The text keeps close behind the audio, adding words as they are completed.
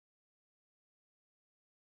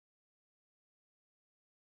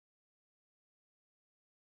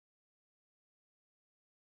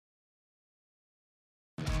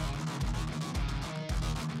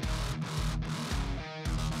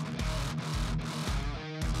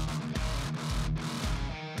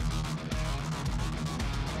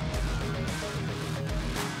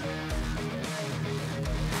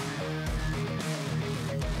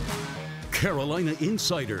Carolina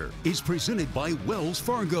Insider is presented by Wells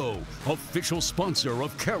Fargo, official sponsor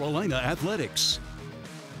of Carolina Athletics.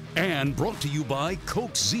 And brought to you by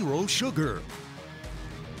Coke Zero Sugar.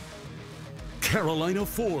 Carolina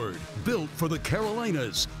Ford, built for the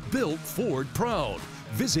Carolinas, built Ford proud.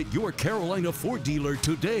 Visit your Carolina Ford dealer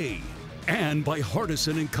today. And by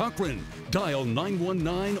Hardison and Cochran, dial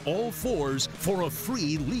 919 all fours for a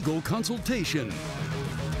free legal consultation.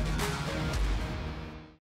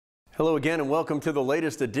 Hello again and welcome to the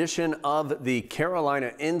latest edition of the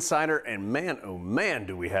Carolina Insider. And man, oh man,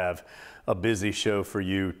 do we have a busy show for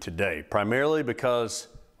you today. Primarily because,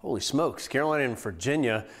 holy smokes, Carolina and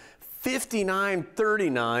Virginia,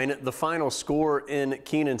 59-39, the final score in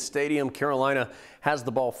Kenan Stadium. Carolina has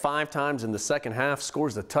the ball 5 times in the second half,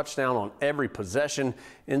 scores a touchdown on every possession,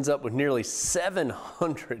 ends up with nearly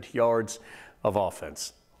 700 yards of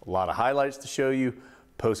offense. A lot of highlights to show you,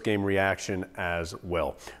 post-game reaction as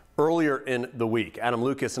well. Earlier in the week, Adam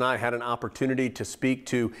Lucas and I had an opportunity to speak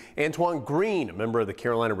to Antoine Green, a member of the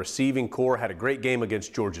Carolina receiving corps, had a great game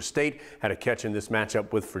against Georgia State, had a catch in this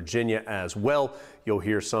matchup with Virginia as well. You'll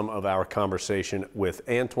hear some of our conversation with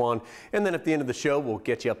Antoine. And then at the end of the show, we'll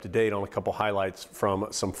get you up to date on a couple highlights from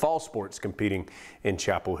some fall sports competing in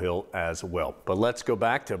Chapel Hill as well. But let's go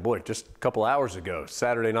back to, just a couple hours ago,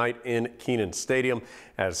 Saturday night in Kenan Stadium,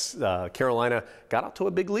 as Carolina got out to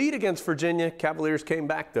a big lead against Virginia. Cavaliers came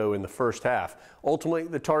back, though, in the first half. Ultimately,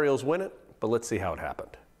 the Tar Heels win it, but let's see how it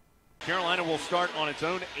happened. Carolina will start on its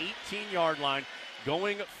own 18-yard line,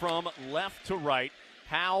 going from left to right.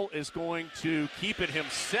 Howell is going to keep it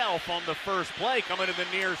himself on the first play, coming to the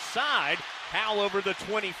near side. Howell over the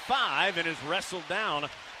 25 and is wrestled down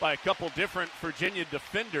by a couple different Virginia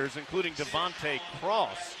defenders, including Devontae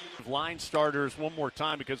Cross. Line starters one more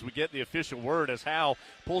time because we get the official word as Howell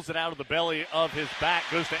pulls it out of the belly of his back,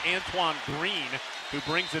 goes to Antoine Green, who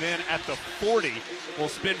brings it in at the 40. Will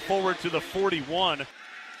spin forward to the 41.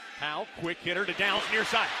 Howell, quick hitter to Downs, near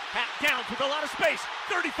side. Downs with a lot of space.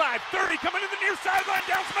 35, 30, coming to the near sideline.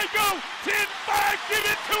 Downs may go. 10, 5, give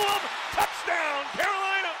it to him. Touchdown,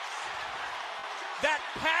 Carolina. That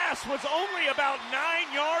pass was only about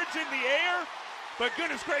 9 yards in the air, but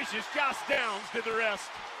goodness gracious, Josh Downs did the rest.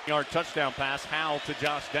 Yard touchdown pass, Howell to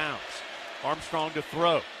Josh Downs. Armstrong to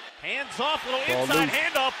throw. Hands off, little inside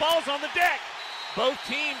handoff, ball's on the deck. Both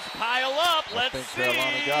teams pile up. Let's see.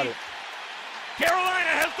 Carolina got it. Carolina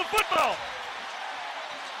has the football.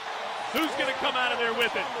 Who's going to come out of there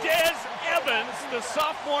with it? Des Evans, the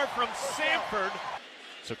sophomore from Samford.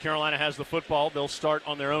 So Carolina has the football. They'll start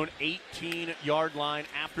on their own 18-yard line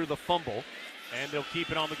after the fumble, and they'll keep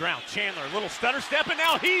it on the ground. Chandler, a little stutter step, and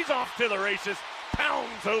now he's off to the races.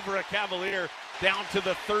 Pounds over a Cavalier down to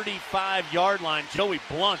the 35-yard line. Joey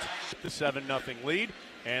Blunt, the 7-0 lead.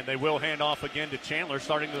 And they will hand off again to Chandler,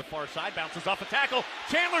 starting to the far side, bounces off a tackle.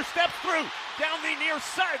 Chandler steps through, down the near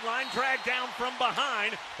sideline, dragged down from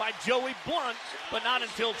behind by Joey Blunt, but not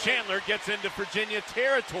until Chandler gets into Virginia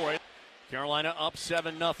territory. Carolina up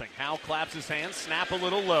 7-0. Howell claps his hands, snap a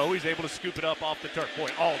little low. He's able to scoop it up off the turf.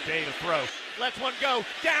 Boy, all day to throw. Lets one go.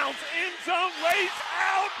 Downs, end zone, lays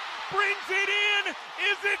out, brings it in.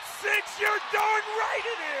 Is it 6? You're darn right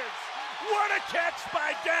it is. What a catch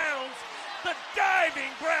by Downs. The diving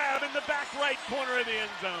grab in the back right corner of the end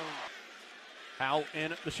zone. Howell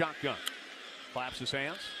in the shotgun. Claps his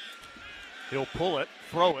hands. He'll pull it,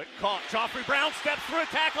 throw it, caught. Joffrey Brown steps through a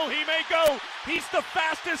tackle. He may go. He's the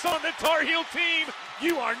fastest on the Tar Heel team.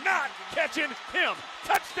 You are not catching him.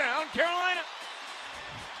 Touchdown, Carolina.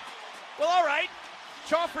 Well, all right.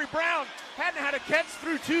 Joffrey Brown hadn't had a catch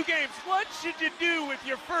through 2 games. What should you do with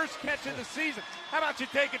your first catch of the season? How about you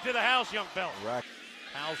take it to the house, young fella? Right.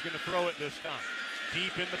 Howell's going to throw it this time.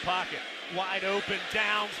 Deep in the pocket. Wide open.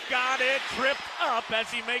 Downs got it. Tripped up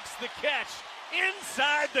as he makes the catch.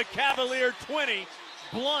 Inside the Cavalier 20.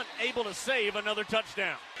 Blunt able to save another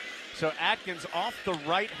touchdown. So Atkins off the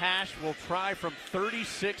right hash will try from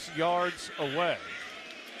 36 yards away.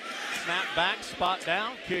 Snap back, spot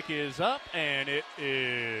down. Kick is up, and it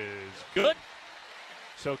is good.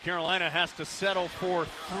 So Carolina has to settle for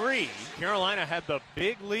 3. Carolina had the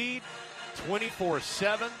big lead.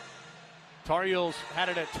 24-7. Tar Heels had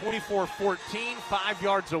it at 24-14, 5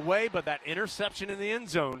 yards away, but that interception in the end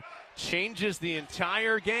zone changes the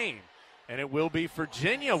entire game. And it will be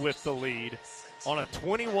Virginia with the lead on a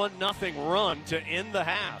 21-0 run to end the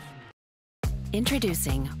half.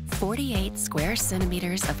 Introducing 48 square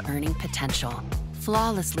centimeters of earning potential.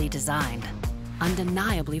 Flawlessly designed,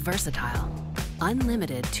 undeniably versatile,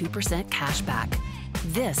 unlimited 2% cash back.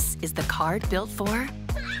 This is the card built for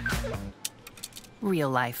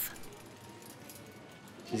real life.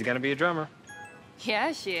 She's gonna be a drummer.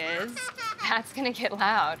 Yeah, she is. That's gonna get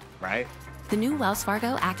loud. Right? The new Wells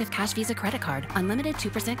Fargo Active Cash Visa Credit Card. Unlimited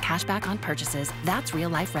 2% cash back on purchases. That's real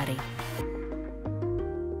life ready.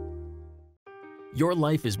 Your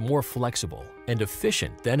life is more flexible and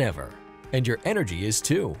efficient than ever, and your energy is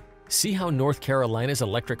too. See how North Carolina's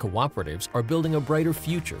electric cooperatives are building a brighter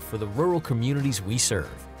future for the rural communities we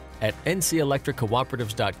serve at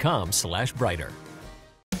ncelectriccooperatives.com/brighter.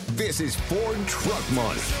 This is Ford Truck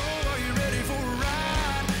Month.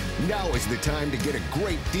 Now is the time to get a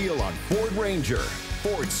great deal on Ford Ranger,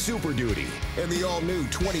 Ford Super Duty, and the all-new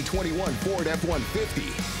 2021 Ford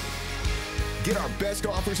F-150. Get our best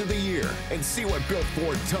offers of the year and see what Built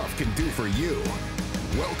Ford Tough can do for you.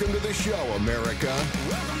 Welcome to the show, America.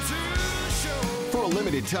 Welcome to the show. For a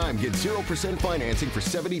limited time, get 0% financing for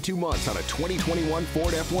 72 months on a 2021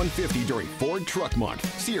 Ford F-150 during Ford Truck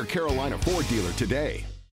Month. See your Carolina Ford dealer today.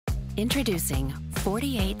 Introducing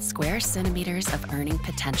 48 square centimeters of earning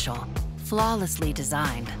potential. Flawlessly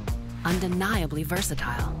designed, undeniably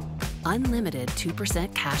versatile, unlimited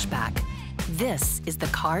 2% cash back. This is the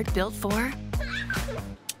card built for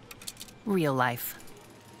real life.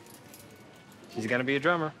 She's gonna be a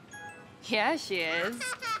drummer. Yeah, she is.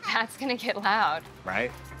 That's gonna get loud.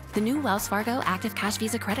 Right? The new Wells Fargo Active Cash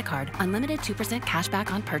Visa Credit Card. Unlimited 2% cash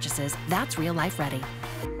back on purchases. That's real life ready.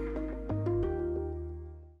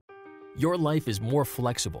 Your life is more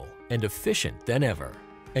flexible and efficient than ever,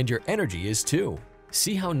 and your energy is too.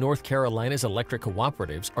 See how North Carolina's electric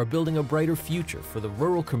cooperatives are building a brighter future for the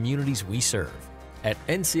rural communities we serve at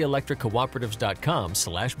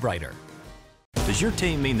ncelectriccooperatives.com/brighter. Does your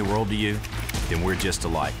team mean the world to you? Then we're just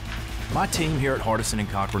alike. My team here at Hardison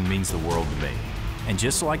 & Cochran means the world to me. And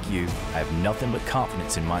just like you, I have nothing but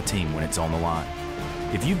confidence in my team when it's on the line.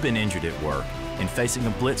 If you've been injured at work and facing a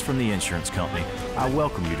blitz from the insurance company, I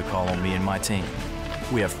welcome you to call on me and my team.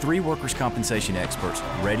 We have 3 workers' compensation experts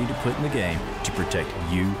ready to put in the game to protect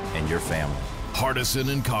you and your family.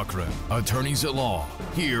 Hardison & Cochran, attorneys at law,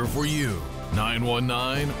 here for you.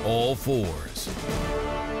 919-ALL-4s.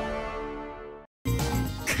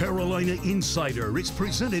 Carolina Insider is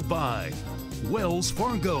presented by Wells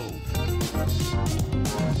Fargo.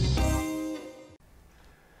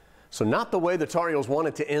 So not the way the Tar Heels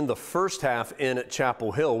wanted to end the first half in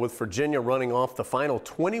Chapel Hill, with Virginia running off the final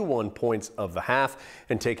 21 points of the half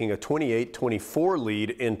and taking a 28-24 lead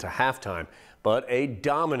into halftime. But a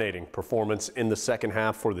dominating performance in the second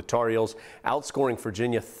half for the Tar Heels, outscoring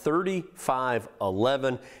Virginia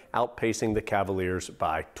 35-11, outpacing the Cavaliers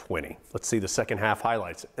by 20. Let's see the second half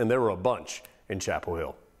highlights, and there were a bunch in Chapel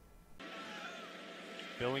Hill.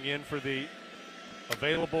 Filling in for the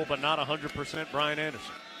available but not 100% Brian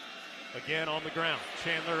Anderson. Again on the ground.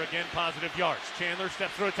 Chandler again positive yards. Chandler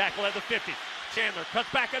steps through a tackle at the 50. Chandler cuts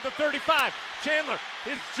back at the 35. Chandler,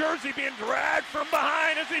 his jersey being dragged from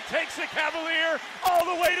behind as he takes the Cavalier all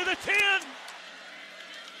the way to the 10.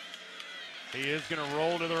 He is going to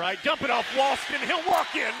roll to the right, dump it off Walston. He'll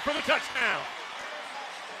walk in for the touchdown.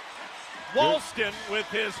 Walston with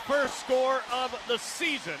his first score of the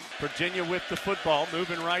season. Virginia with the football,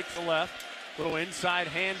 moving right to left. Little inside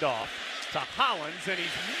handoff to Hollins, and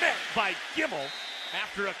he's met by Gimmel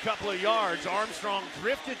after a couple of yards. Armstrong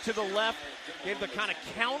drifted to the left, gave the kind of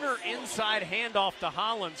counter inside handoff to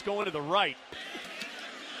Hollins going to the right.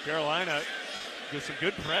 Carolina gets some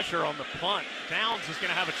good pressure on the punt. Downs is going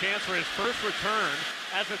to have a chance for his first return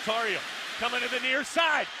as a Tar Heel. Coming to the near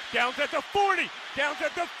side. Downs at the 40. Downs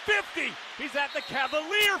at the 50. He's at the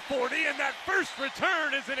Cavalier 40, and that first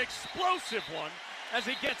return is an explosive one as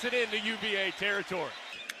he gets it into UVA territory.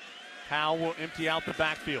 Howe will empty out the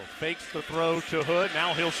backfield. Fakes the throw to Hood.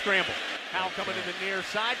 Now he'll scramble. Howe coming to the near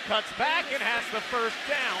side. Cuts back and has the first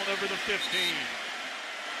down over the 15.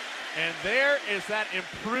 And there is that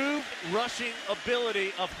improved rushing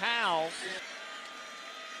ability of Howe.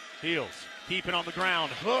 Heels. Keeping on the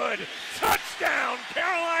ground. Hood. Touchdown.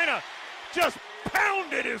 Carolina just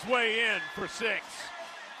pounded his way in for 6.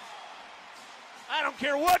 I don't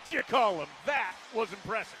care what you call him. That was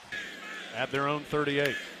impressive. At their own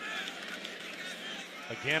 38.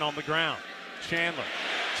 Again on the ground. Chandler.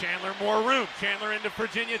 Chandler more room. Chandler into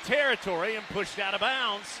Virginia territory and pushed out of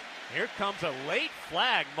bounds. Here comes a late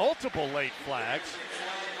flag. Multiple late flags.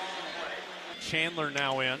 Chandler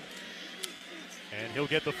now in. And he'll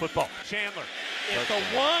get the football. Chandler. It's the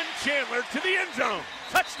one. Chandler to the end zone.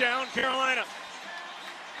 Touchdown, Carolina.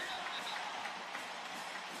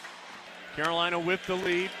 Carolina with the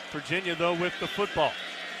lead. Virginia, though, with the football.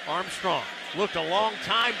 Armstrong looked a long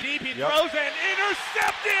time deep. He throws and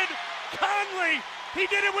intercepted. Conley, he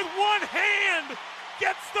did it with one hand.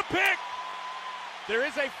 Gets the pick. There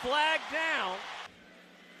is a flag down.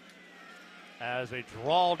 as a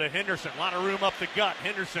draw to Henderson. A lot of room up the gut.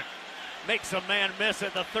 Henderson makes a man miss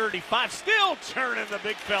at the 35. Still churning, the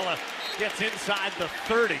big fella. Gets inside the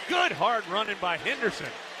 30. Good hard running by Henderson.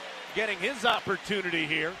 Getting his opportunity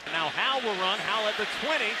here. Now Howell will run. Howell at the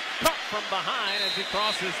 20. Cut from behind as he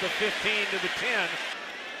crosses the 15 to the 10.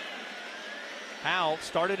 Howell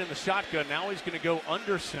started in the shotgun. Now he's going to go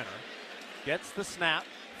under center. Gets the snap.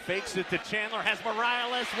 Fakes it to Chandler. Has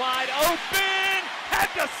Morales wide open. Had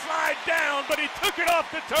to slide down, but he took it off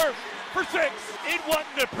the turf for 6. It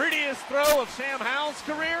wasn't the prettiest throw of Sam Howell's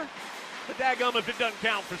career, but daggum if it doesn't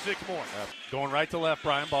count for 6 more. Going right to left,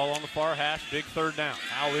 Brian. Ball on the far hash. Big third down.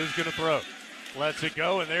 Howell is going to throw. Lets it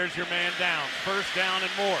go, and there's your man down. First down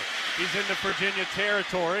and more. He's into Virginia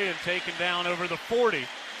territory and taken down over the 40.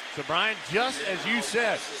 So, Brian, just as you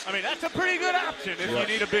said, I mean, that's a pretty good option if you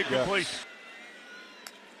need a big completion.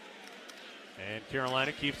 And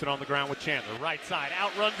Carolina keeps it on the ground with Chandler. Right side,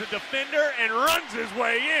 outruns a defender and runs his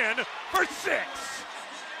way in for 6.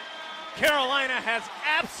 Carolina has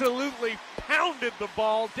absolutely pounded the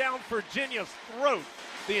ball down Virginia's throat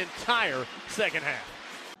the entire second half.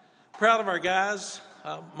 Proud of our guys.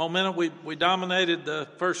 Momentum, we dominated the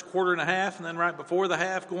first quarter and a half, and then right before the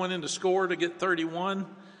half, going into score to get 31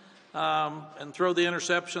 and throw the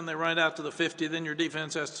interception. They run it out to the 50. Then your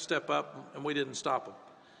defense has to step up, and we didn't stop them.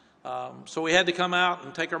 So we had to come out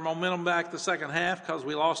and take our momentum back the second half because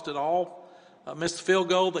we lost it all. Missed the field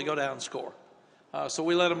goal, they go down and score. So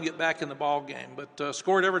we let them get back in the ball game. But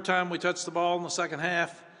scored every time we touched the ball in the second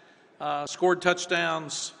half. Scored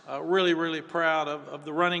touchdowns. Really, really proud of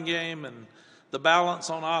the running game and the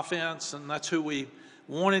balance on offense. And that's who we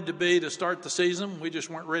wanted to be to start the season. We just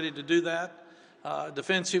weren't ready to do that.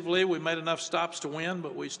 Defensively, we made enough stops to win,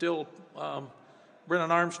 but we still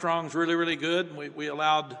Brennan Armstrong's really, really good. We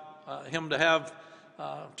allowed him to have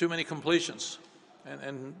too many completions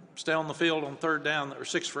and stay on the field on third down. That were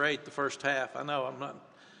 6 for 8 the first half. I know I'm not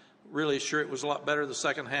really sure it was a lot better the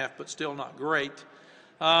second half, but still not great.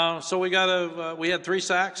 So we had 3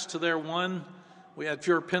 sacks to their 1. We had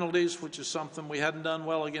fewer penalties, which is something we hadn't done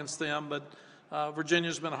well against them, but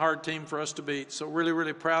Virginia's been a hard team for us to beat. So really,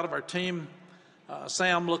 really proud of our team.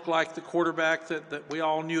 Sam looked like the quarterback that we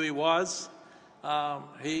all knew he was.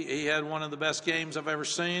 He had one of the best games I've ever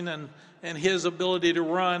seen, and his ability to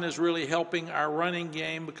run is really helping our running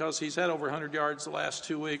game because he's had over 100 yards the last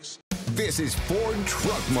 2 weeks. This is Ford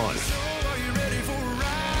Truck Month.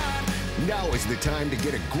 Now is the time to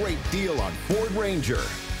get a great deal on Ford Ranger,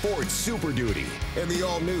 Ford Super Duty, and the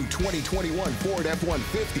all-new 2021 Ford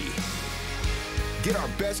F-150. Get our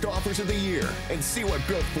best offers of the year and see what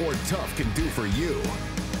Built Ford Tough can do for you.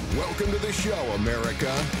 Welcome to the show,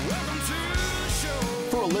 America. Welcome to the show.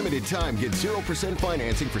 For a limited time, get 0%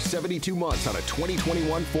 financing for 72 months on a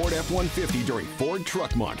 2021 Ford F-150 during Ford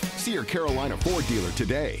Truck Month. See your Carolina Ford dealer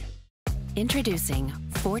today. Introducing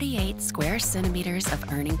 48 square centimeters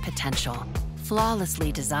of earning potential.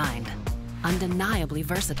 Flawlessly designed, undeniably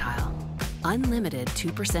versatile, unlimited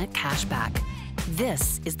 2% cash back.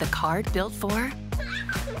 This is the card built for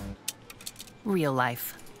real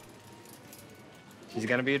life. She's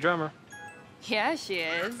gonna be a drummer. Yeah, she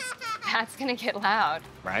is. That's gonna get loud.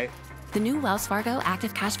 Right? The new Wells Fargo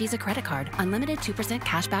Active Cash Visa credit card. Unlimited 2%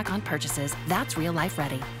 cash back on purchases. That's real life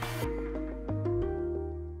ready.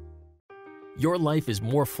 Your life is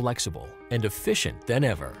more flexible and efficient than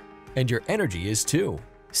ever, and your energy is too.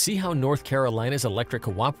 See how North Carolina's electric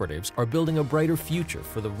cooperatives are building a brighter future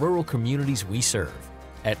for the rural communities we serve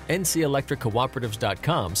at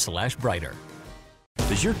ncelectriccooperatives.com/brighter.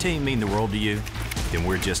 Does your team mean the world to you? Then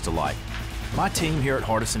we're just alike. My team here at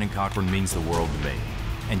Hardison and Cochran means the world to me.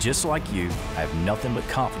 And just like you, I have nothing but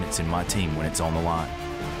confidence in my team when it's on the line.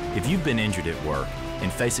 If you've been injured at work and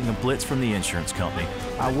facing a blitz from the insurance company,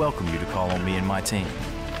 I welcome you to call on me and my team.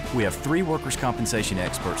 We have 3 workers' compensation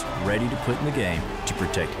experts ready to put in the game to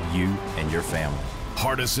protect you and your family.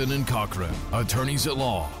 Hardison and Cochran, attorneys at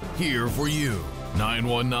law, here for you.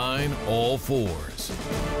 919 all fours.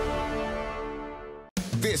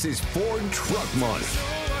 This is Ford Truck Month.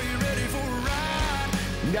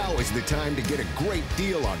 Now is the time to get a great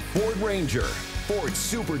deal on Ford Ranger, Ford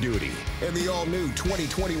Super Duty, and the all-new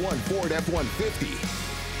 2021 Ford F-150.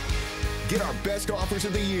 Get our best offers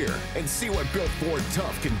of the year and see what Built Ford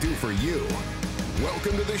Tough can do for you.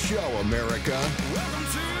 Welcome to the show, America. Welcome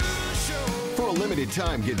to the show. For a limited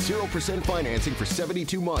time, get 0% financing for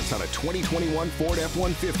 72 months on a 2021 Ford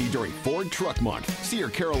F-150 during Ford Truck Month. See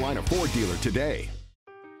your Carolina Ford dealer today.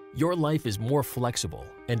 Your life is more flexible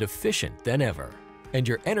and efficient than ever, and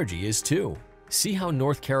your energy is too. See how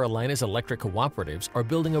North Carolina's electric cooperatives are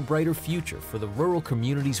building a brighter future for the rural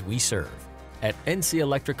communities we serve at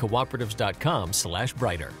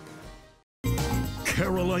ncelectriccooperatives.com/brighter.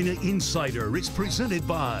 Carolina Insider is presented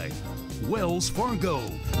by Wells Fargo.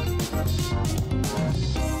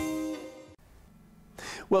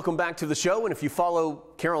 Welcome back to the show, and if you follow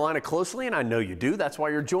Carolina closely, and I know you do, that's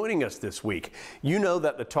why you're joining us this week. You know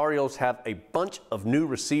that the Tar Heels have a bunch of new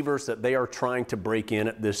receivers that they are trying to break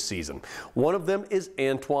in this season. One of them is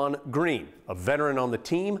Antoine Green, a veteran on the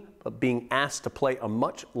team, but being asked to play a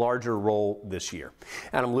much larger role this year.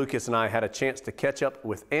 Adam Lucas and I had a chance to catch up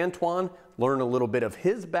with Antoine, learn a little bit of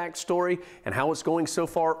his backstory, and how it's going so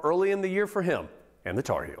far early in the year for him and the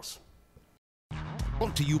Tar Heels.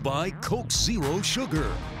 Brought to you by Coke Zero Sugar.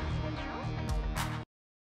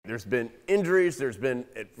 There's been injuries, there's been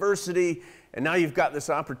adversity, and now you've got this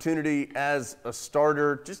opportunity as a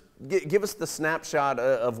starter. Just give us the snapshot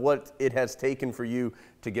of what it has taken for you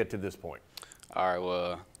to get to this point. All right,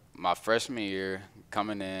 well, my freshman year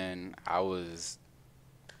coming in, I was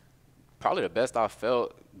probably the best I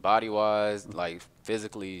felt body-wise, like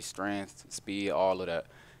physically, strength, speed, all of that.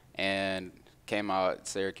 And came out at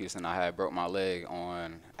Syracuse and I had broke my leg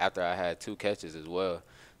after I had 2 catches as well.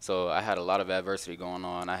 So I had a lot of adversity going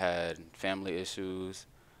on. I had family issues.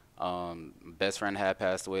 Best friend had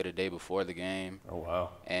passed away the day before the game. Oh,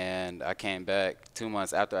 wow. And I came back 2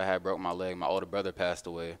 months after I had broke my leg. My older brother passed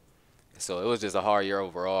away. So it was just a hard year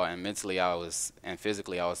overall, and mentally and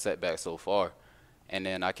physically I was set back so far. And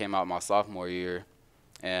then I came out my sophomore year,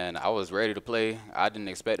 and I was ready to play. I didn't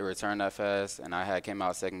expect to return that fast, and came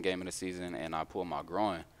out second game of the season, and I pulled my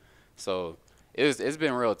groin. So it's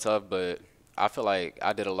been real tough, but I feel like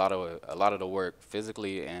I did a lot of the work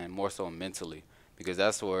physically and more so mentally, because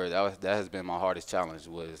that has been my hardest challenge,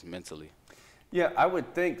 was mentally. Yeah, I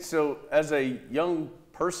would think so. As a young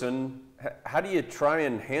person, how do you try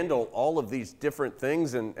and handle all of these different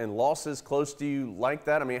things and losses close to you like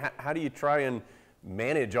that? I mean, how do you try and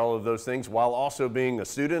manage all of those things while also being a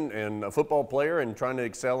student and a football player and trying to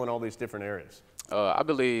excel in all these different areas? I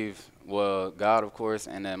believe, well, God, of course,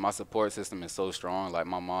 and then my support system is so strong. Like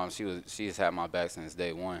my mom, she's had my back since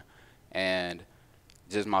day one. And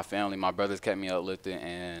just my family, my brothers kept me uplifted,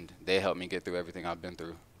 and they helped me get through everything I've been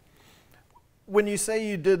through. When you say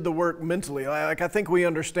you did the work mentally, I think we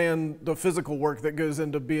understand the physical work that goes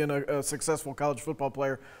into being a successful college football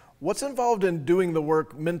player. What's involved in doing the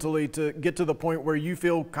work mentally to get to the point where you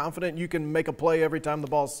feel confident you can make a play every time the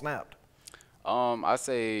ball's snapped? I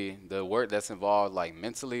say the work that's involved, like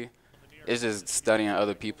mentally, is just studying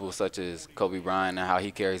other people, such as Kobe Bryant and how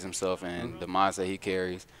he carries himself and the mindset he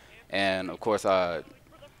carries. And of course, I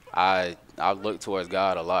look towards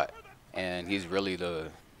God a lot, and He's really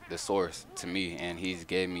the source to me, and He's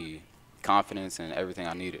gave me confidence and everything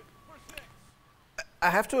I needed. I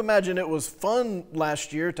have to imagine it was fun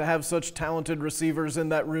last year to have such talented receivers in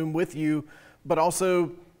that room with you, but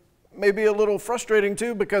also maybe a little frustrating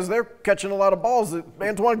too, because they're catching a lot of balls that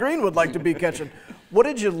Antoine Green would like to be catching. What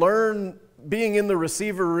did you learn being in the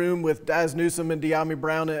receiver room with Daz Newsome and Dyami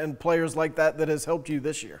Brown and players like that has helped you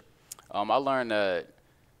this year? I learned that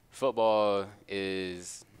football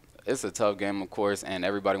it's a tough game, of course, and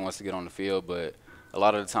everybody wants to get on the field, but a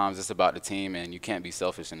lot of the times it's about the team, and you can't be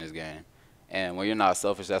selfish in this game. And when you're not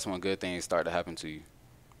selfish, that's when good things start to happen to you.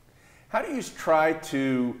 How do you try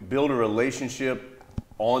to build a relationship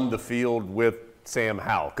on the field with Sam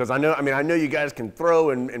Howell? Because I know you guys can throw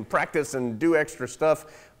and practice and do extra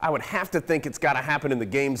stuff. I would have to think it's got to happen in the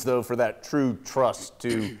games, though, for that true trust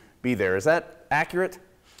to be there. Is that accurate?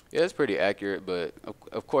 Yeah, it's pretty accurate, but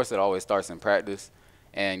of course it always starts in practice,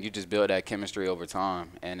 and you just build that chemistry over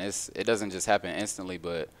time. And it doesn't just happen instantly,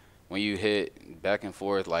 but when you hit back and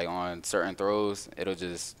forth, like on certain throws, it'll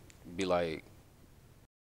just be like.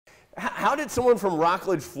 How did someone from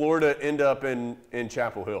Rockledge, Florida end up in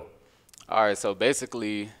Chapel Hill? All right, so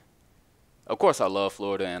basically, of course I love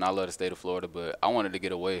Florida and I love the state of Florida, but I wanted to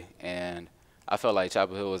get away, and I felt like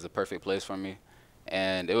Chapel Hill was the perfect place for me.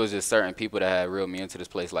 And it was just certain people that had reeled me into this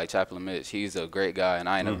place, like Chaplain Mitch. He's a great guy, and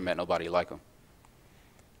I ain't never met nobody like him.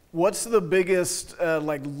 What's the biggest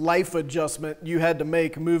life adjustment you had to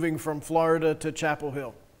make moving from Florida to Chapel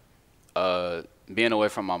Hill? Being away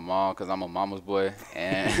from my mom, because I'm a mama's boy,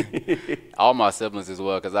 and all my siblings as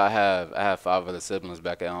well, because I have 5 other siblings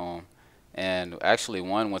back at home. And actually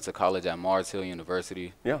one went to college at Mars Hill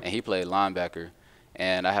University, and he played linebacker.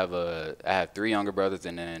 And I have 3 younger brothers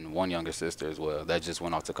and then 1 younger sister as well that just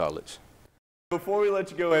went off to college. Before we let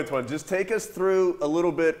you go, Antoine, just take us through a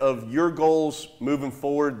little bit of your goals moving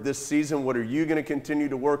forward this season. What are you going to continue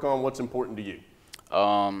to work on? What's important to you?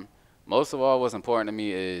 Most of all, what's important to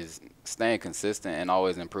me is staying consistent and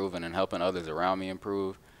always improving and helping others around me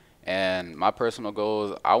improve. And my personal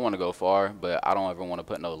goals, I want to go far, but I don't ever want to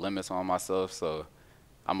put no limits on myself. So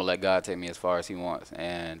I'm going to let God take me as far as he wants.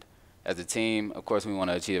 And as a team, of course, we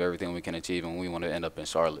want to achieve everything we can achieve, and we want to end up in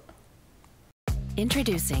Charlotte.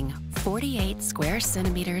 Introducing 48 square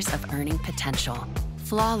centimeters of earning potential.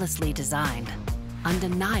 Flawlessly designed,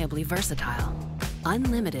 undeniably versatile,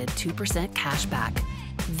 unlimited 2% cash back.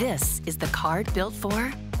 This is the card built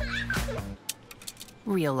for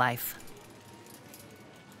real life.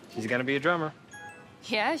 She's gonna be a drummer.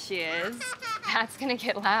 Yeah, she is. That's gonna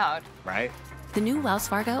get loud. Right? The new Wells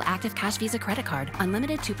Fargo Active Cash Visa credit card.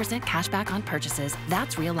 Unlimited 2% cash back on purchases.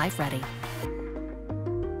 That's real life ready.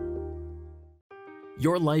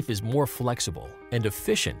 Your life is more flexible and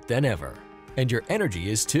efficient than ever, and your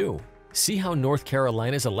energy is too. See how North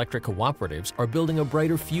Carolina's electric cooperatives are building a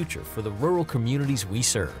brighter future for the rural communities we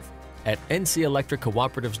serve at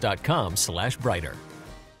ncelectriccooperatives.com/brighter.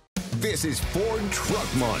 This is Ford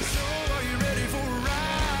Truck Month.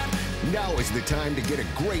 Now is the time to get a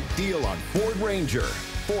great deal on Ford Ranger,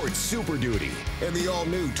 Ford Super Duty, and the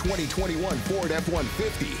all-new 2021 Ford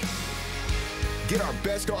F-150. Get our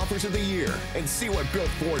best offers of the year and see what Built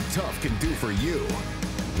Ford Tough can do for you.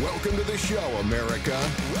 Welcome to the show, America.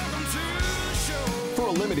 Welcome to the show. For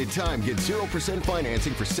a limited time, get 0%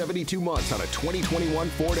 financing for 72 months on a 2021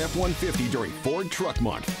 Ford F-150 during Ford Truck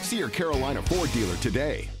Month. See your Carolina Ford dealer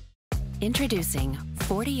today. Introducing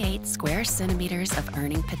 48 square centimeters of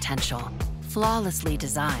earning potential. Flawlessly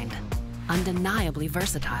designed, undeniably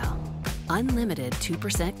versatile, unlimited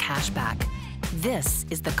 2% cash back. This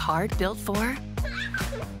is the card built for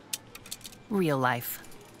real life.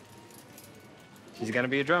 She's gonna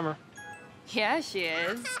be a drummer. Yeah, she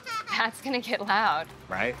is. That's gonna get loud.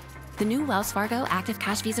 Right? The new Wells Fargo Active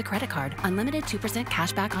Cash Visa credit card. Unlimited 2%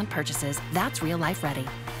 cash back on purchases. That's real life ready.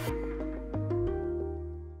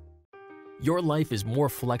 Your life is more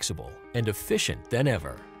flexible and efficient than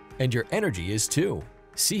ever, and your energy is too.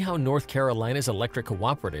 See how North Carolina's electric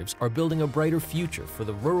cooperatives are building a brighter future for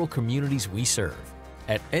the rural communities we serve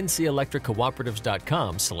at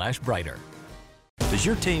ncelectriccooperatives.com/brighter. Does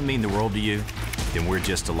your team mean the world to you? Then we're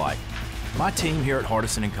just alike. My team here at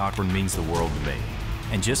Hardison and Cochran means the world to me.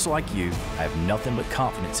 And just like you, I have nothing but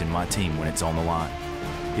confidence in my team when it's on the line.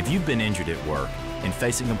 If you've been injured at work and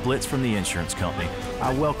facing a blitz from the insurance company,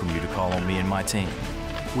 I welcome you to call on me and my team.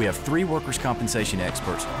 We have 3 workers' compensation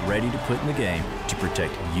experts ready to put in the game to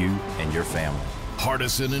protect you and your family.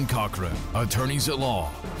 Hardison and Cochran, attorneys at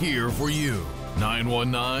law, here for you.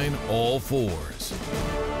 919 all fours.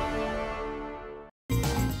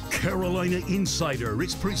 Carolina Insider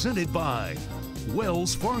is presented by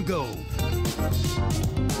Wells Fargo.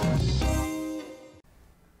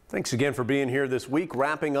 Thanks again for being here this week,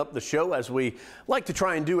 wrapping up the show as we like to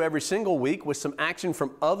try and do every single week with some action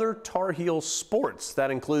from other Tar Heel sports.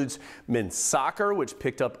 That includes men's soccer, which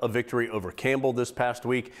picked up a victory over Campbell this past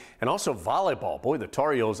week, and also volleyball. Boy, the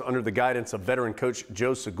Tar Heels, under the guidance of veteran coach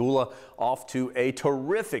Joe Segula, off to a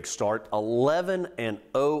terrific start,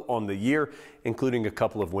 11-0 on the year, including a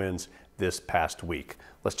couple of wins this past week.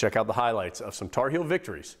 Let's check out the highlights of some Tar Heel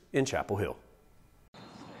victories in Chapel Hill.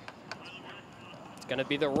 Going to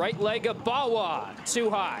be the right leg of Bawa, too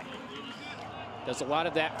high. Does a lot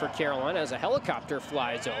of that for Carolina as a helicopter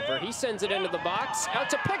flies over. He sends it into the box, out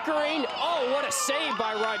to Pickering. Oh, what a save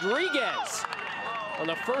by Rodriguez on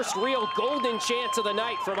the first real golden chance of the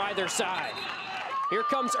night from either side. Here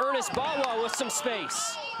comes Ernest Bawa with some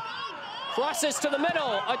space. Crosses to the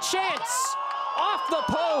middle, a chance, off the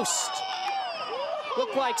post.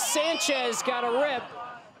 Looked like Sanchez got a rip.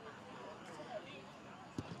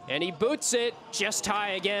 And he boots it just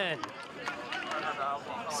high again.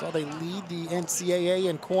 So they lead the NCAA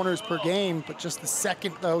in corners per game, but just the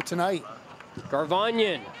second, though, tonight.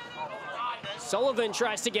 Garvanyan. Sullivan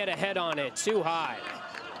tries to get ahead on it, too high.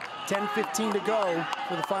 10:15 to go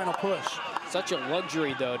for the final push. Such a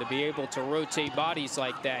luxury, though, to be able to rotate bodies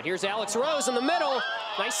like that. Here's Alex Rose in the middle.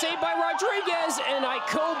 Nice save by Rodriguez, and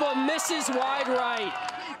Ikoba misses wide right.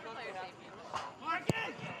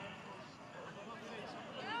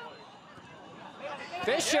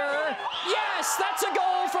 Fisher, yes, that's a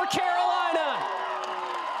goal for Carolina.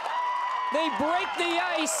 They break the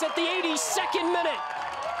ice at the 82nd minute.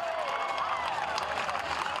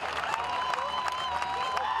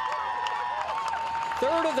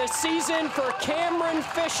 Third of the season for Cameron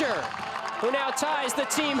Fisher, who now ties the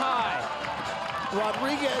team high.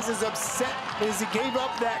 Rodriguez is upset as he gave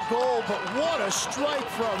up that goal, but what a strike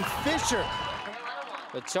from Fisher.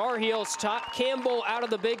 The Tar Heels top Campbell out of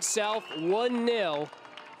the Big South 1-0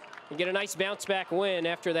 and get a nice bounce-back win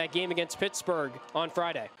after that game against Pittsburgh on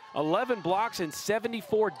Friday. 11 blocks and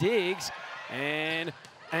 74 digs, and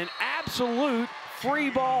an absolute free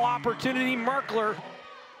ball opportunity. Merkler.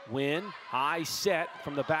 Win, high set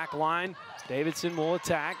from the back line. Davidson will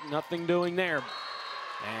attack, nothing doing there.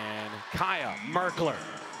 And Kaya Merkler.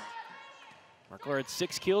 Merkler had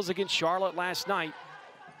 6 kills against Charlotte last night.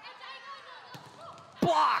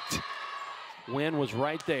 Blocked. Win was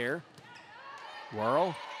right there.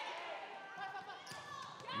 Whirl.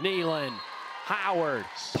 Nealon. Howard.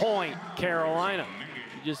 Point, Carolina.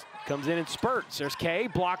 He just comes in spurts. There's Kay,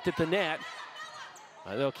 blocked at the net.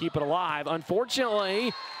 They'll keep it alive.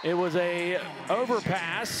 Unfortunately, it was a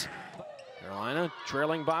overpass. Carolina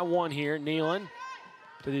trailing by 1 here. Nealon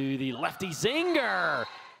to the lefty zinger.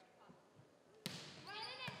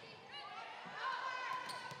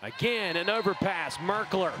 Again, an overpass.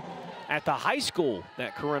 Merkler at the high school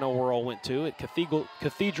that Corinna Whirl went to at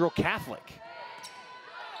Cathedral Catholic.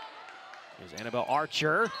 Here's Annabelle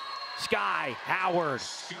Archer. Sky Howard.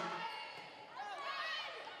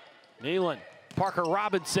 Nealon. Parker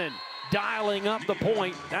Robinson dialing up the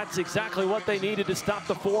point. That's exactly what they needed to stop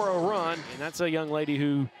the 4-0 run. And that's a young lady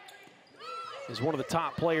who is one of the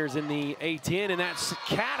top players in the A10 in that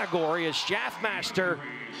category is Schaffmaster.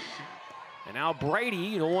 And now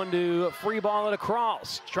Brady, the one to free ball it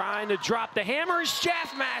across. Trying to drop the hammer is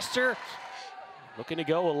Schaffmaster. Looking to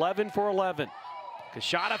go 11 for 11.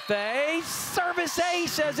 Kashada face, service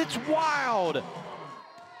ace as it's wild.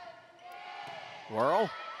 Whirl.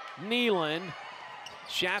 Nealon,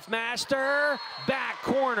 Schaffmaster, back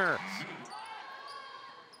corner.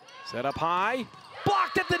 Set up high,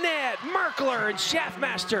 blocked at the net. Merkler and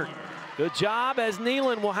Schaffmaster. Good job as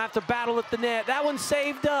Nealon will have to battle at the net. That one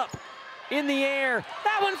saved up in the air.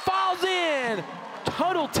 That one falls in.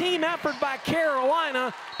 Total team effort by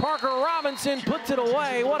Carolina. Parker Robinson puts it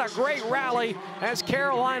away. What a great rally as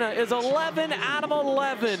Carolina is 11 out of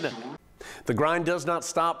 11. The grind does not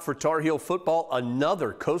stop for Tar Heel football.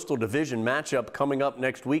 Another Coastal Division matchup coming up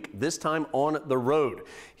next week, this time on the road.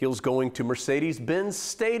 Heels going to Mercedes-Benz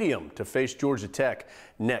Stadium to face Georgia Tech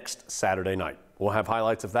next Saturday night. We'll have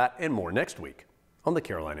highlights of that and more next week on the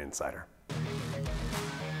Carolina Insider.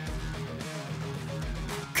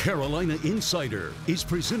 Carolina Insider is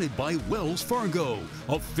presented by Wells Fargo,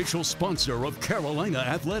 official sponsor of Carolina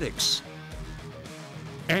Athletics.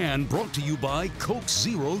 And brought to you by Coke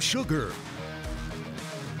Zero Sugar.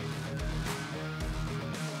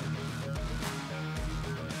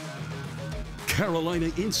 Carolina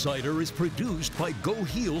Insider is produced by Go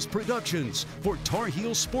Heels Productions for Tar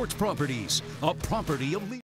Heel Sports Properties, a property of the